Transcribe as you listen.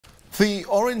The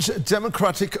Orange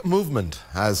Democratic Movement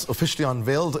has officially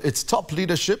unveiled its top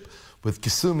leadership, with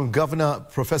Kisumu Governor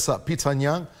Prof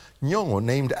Anyang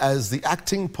named as the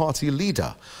acting party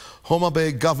leader.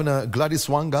 Homabay Governor Gladys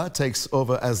Wanga takes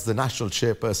over as the national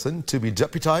chairperson, to be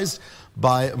deputized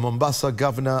by Mombasa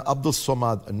Governor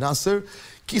Abdulswamad Nassir,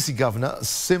 Kisii Governor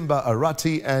Simba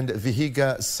Arati and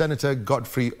Vihiga Senator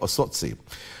Godfrey Osotsi.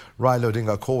 Raila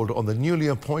Odinga called on the newly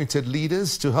appointed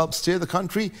leaders to help steer the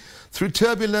country through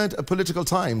turbulent political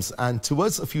times and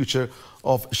towards a future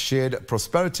of shared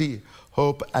prosperity,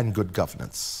 hope and good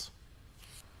governance.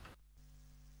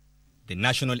 The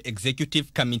National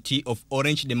Executive Committee of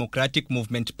Orange Democratic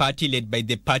Movement Party, led by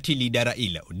the party leader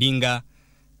Raila Odinga,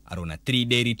 are on a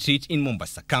 3-day retreat in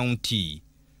Mombasa County.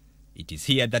 It is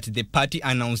here that the party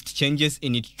announced changes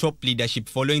in its top leadership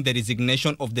following the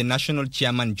resignation of the national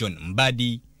chairman John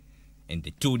Mbadi and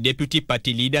the two deputy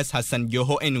party leaders Hassan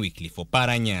Joho and Wycliffe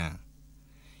Oparanya.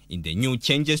 In the new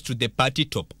changes to the party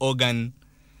top organ,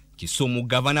 Kisumu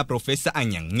Governor Prof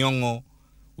Anyang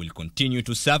will continue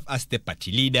to serve as the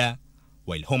party leader,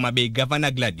 while Homabay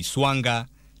Governor Gladys Wanga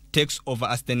takes over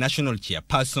as the national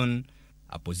chairperson,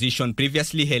 a position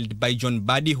previously held by John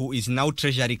Mbadi, who is now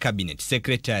Treasury Cabinet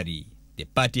Secretary. The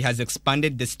party has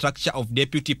expanded the structure of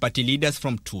deputy party leaders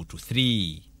from 2 to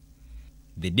 3.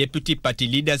 The deputy party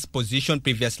leader's position,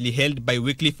 previously held by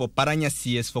Wycliffe Oparanya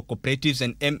CS for cooperatives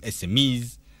and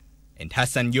MSMEs, and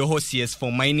Hassan Joho CS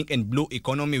for mining and blue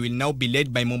economy, will now be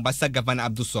led by Mombasa Governor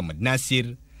Abdulswamad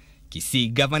Nassir,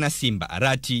 Kisii Governor Simba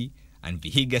Arati and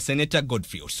Vihiga Senator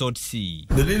Godfrey Osotsi.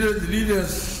 The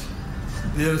leaders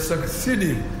they are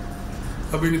succeeding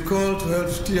have been called to help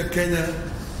steer Kenya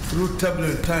through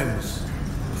turbulent times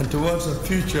and towards a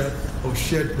future of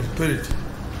shared prosperity,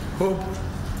 hope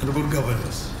and good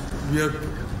governance. We are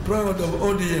proud of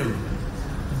ODM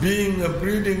being a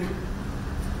breeding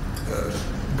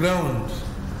ground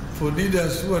for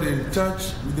leaders who are in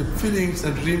touch with the feelings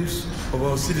and dreams of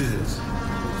our citizens,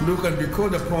 who can be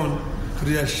called upon to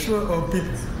reassure our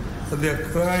people that their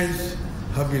cries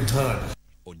have been heard.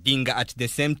 Odinga at the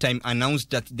same time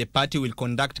announced that the party will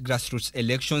conduct grassroots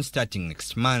elections starting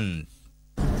next month.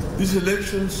 These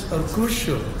elections are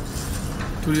crucial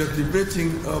to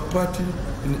reactivating our party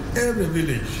in every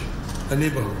village and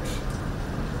neighborhood.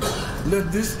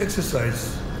 Let this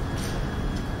exercise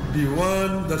be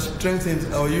one that strengthens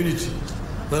our unity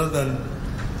rather than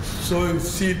sowing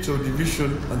seeds of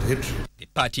division and hatred. The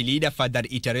party leader further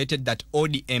iterated that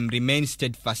ODM remains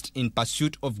steadfast in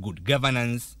pursuit of good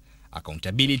governance,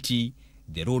 accountability,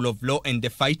 the rule of law and the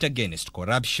fight against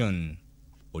corruption.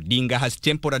 Odinga has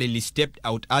temporarily stepped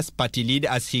out as party leader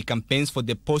as he campaigns for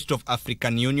the post of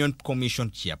African Union Commission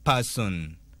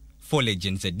chairperson. For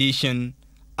Legends Edition,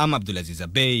 I'm Abdulswamad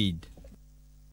Nassir.